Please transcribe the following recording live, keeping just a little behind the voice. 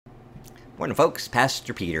Morning, folks.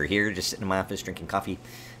 Pastor Peter here, just sitting in my office drinking coffee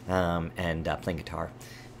and playing guitar.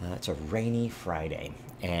 It's a rainy Friday,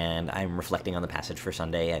 and I'm reflecting on the passage for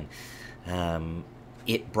Sunday, and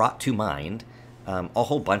it brought to mind a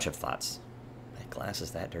whole bunch of thoughts. My glass is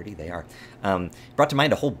that dirty? They are. Brought to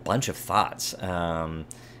mind a whole bunch of thoughts, and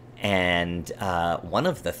one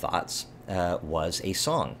of the thoughts was a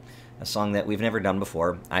song that we've never done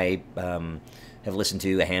before. I have listened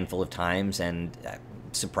to a handful of times and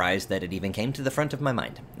surprised that it even came to the front of my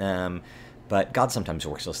mind. But God sometimes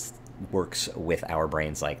works with our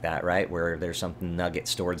brains like that, right? Where there's some nugget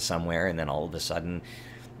stored somewhere, and then all of a sudden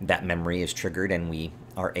that memory is triggered and we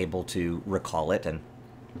are able to recall it. And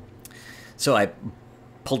so I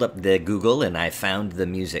pulled up the Google and I found the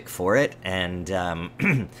music for it, and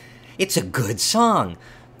it's a good song.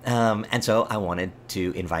 And so I wanted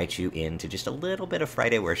to invite you into just a little bit of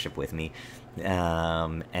Friday worship with me,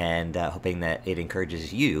 and hoping that it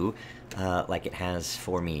encourages you like it has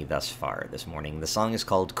for me thus far this morning. The song is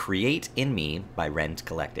called Create in Me by Rend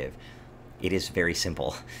Collective. It is very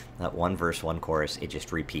simple. One verse, one chorus. It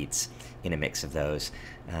just repeats in a mix of those.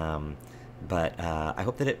 But I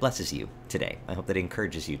hope that it blesses you today. I hope that it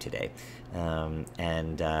encourages you today.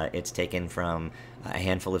 And it's taken from a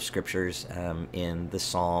handful of scriptures in the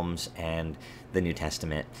Psalms and the New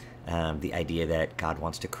Testament. The idea that God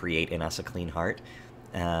wants to create in us a clean heart,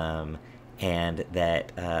 and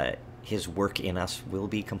that his work in us will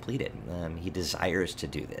be completed. He desires to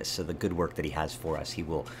do this. So the good work that he has for us, he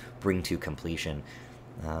will bring to completion.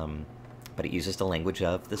 But it uses the language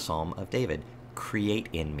of the Psalm of David. Create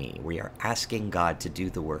in me. We are asking God to do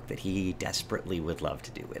the work that he desperately would love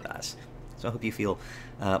to do with us. So I hope you feel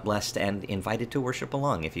blessed and invited to worship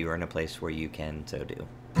along if you are in a place where you can so do.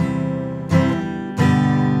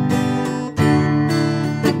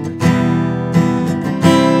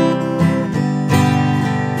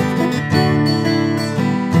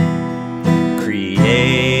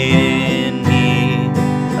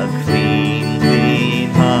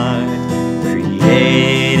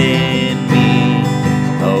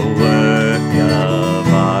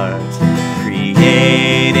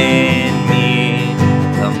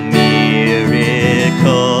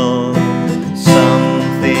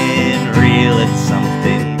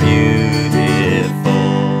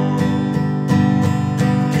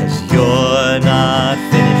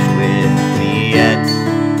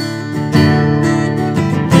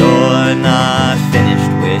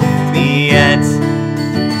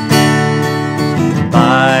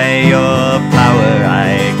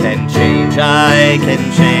 I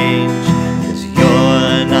can change, 'cause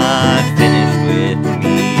you're not finished with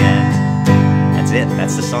me yet. That's it.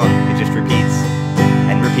 That's the song. It just repeats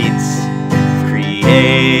and repeats.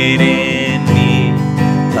 Create in me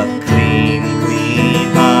a clean,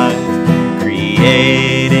 clean heart.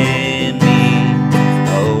 Create in me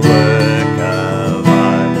a work of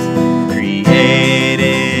art. Create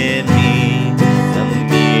in me a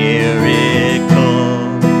miracle.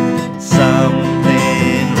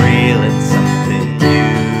 Something real and something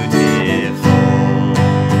beautiful.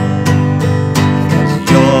 'Cause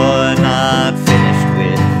you're not finished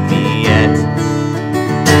with me yet.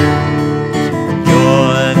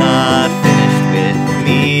 You're not finished with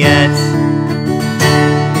me yet.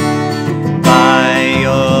 By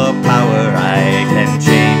your power I can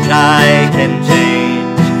change, I can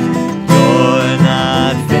change. You're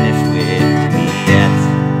not finished with me yet.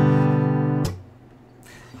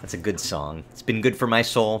 That's a good song. It's been good for my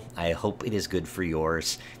soul. I hope it is good for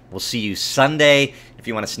yours. We'll see you Sunday. If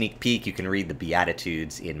you want a sneak peek, you can read the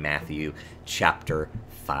Beatitudes in Matthew chapter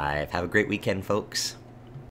 5. Have a great weekend, folks.